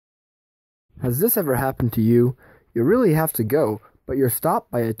Has this ever happened to you? You really have to go, but you're stopped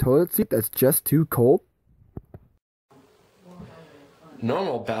by a toilet seat that's just too cold?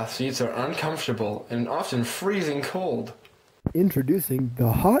 Normal bath seats are uncomfortable and often freezing cold. Introducing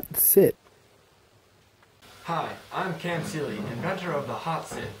the Hot Sit. Hi, I'm Cam Seeley, inventor of the Hot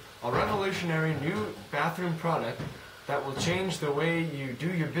Sit, a revolutionary new bathroom product that will change the way you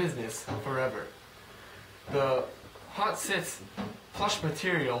do your business forever. The Hot Sit's plush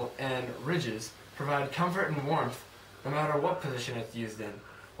material and ridges provide comfort and warmth no matter what position it's used in,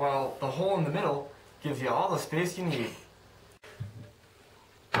 while the hole in the middle gives you all the space you need.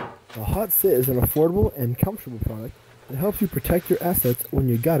 The Hot Sit is an affordable and comfortable product that helps you protect your assets when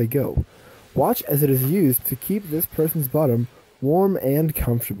you gotta go. Watch as it is used to keep this person's bottom warm and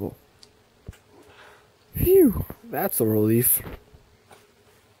comfortable. Phew, that's a relief.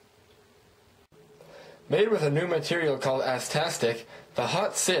 Made with a new material called Astastic, the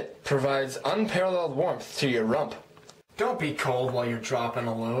Hot Sit provides unparalleled warmth to your rump. Don't be cold while you're dropping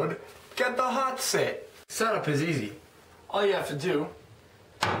a load. Get the Hot Sit. Setup is easy. All you have to do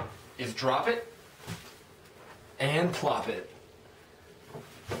is drop it and plop it.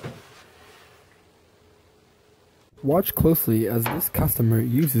 Watch closely as this customer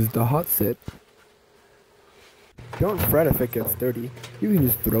uses the Hot Sit. Don't fret if it gets dirty. You can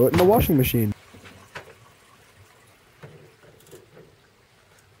just throw it in the washing machine.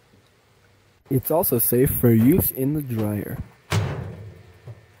 It's also safe for use in the dryer.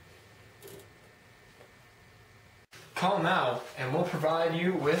 Call now and we'll provide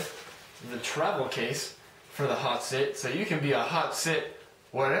you with the travel case for the Hot Sit so you can be a hot sit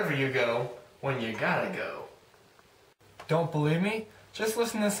wherever you go when you gotta go. Don't believe me? Just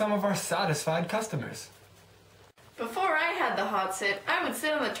listen to some of our satisfied customers. Before I had the Hot Sit, I would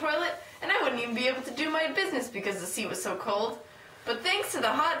sit on the toilet and I wouldn't even be able to do my business because the seat was so cold. But thanks to the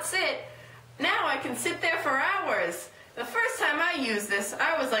Hot Sit, now I can sit there for hours. The first time I used this,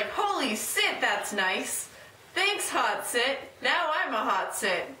 I was like, holy sit, that's nice. Thanks, Hot Sit. Now I'm a Hot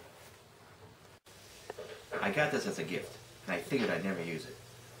Sit. I got this as a gift, and I figured I'd never use it.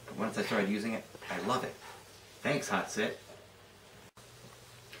 But once I started using it, I love it. Thanks, Hot Sit.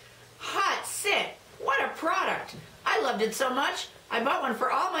 Hot Sit! What a product! I loved it so much, I bought one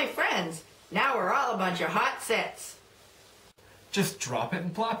for all my friends. Now we're all a bunch of Hot Sits. Just drop it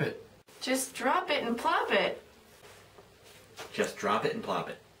and plop it. Just drop it and plop it. Just drop it and plop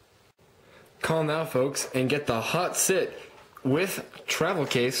it. Call now, folks, and get the Hot Sit with travel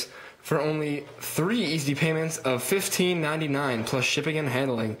case for only 3 easy payments of $15.99 plus shipping and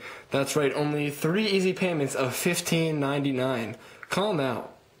handling. That's right, only 3 easy payments of $15.99. Call now.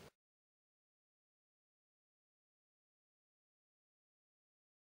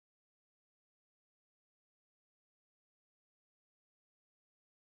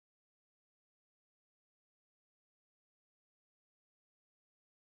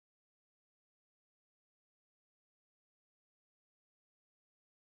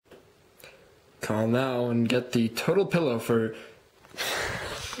 Call now and get the Total Pillow for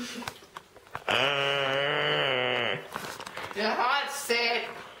The Hot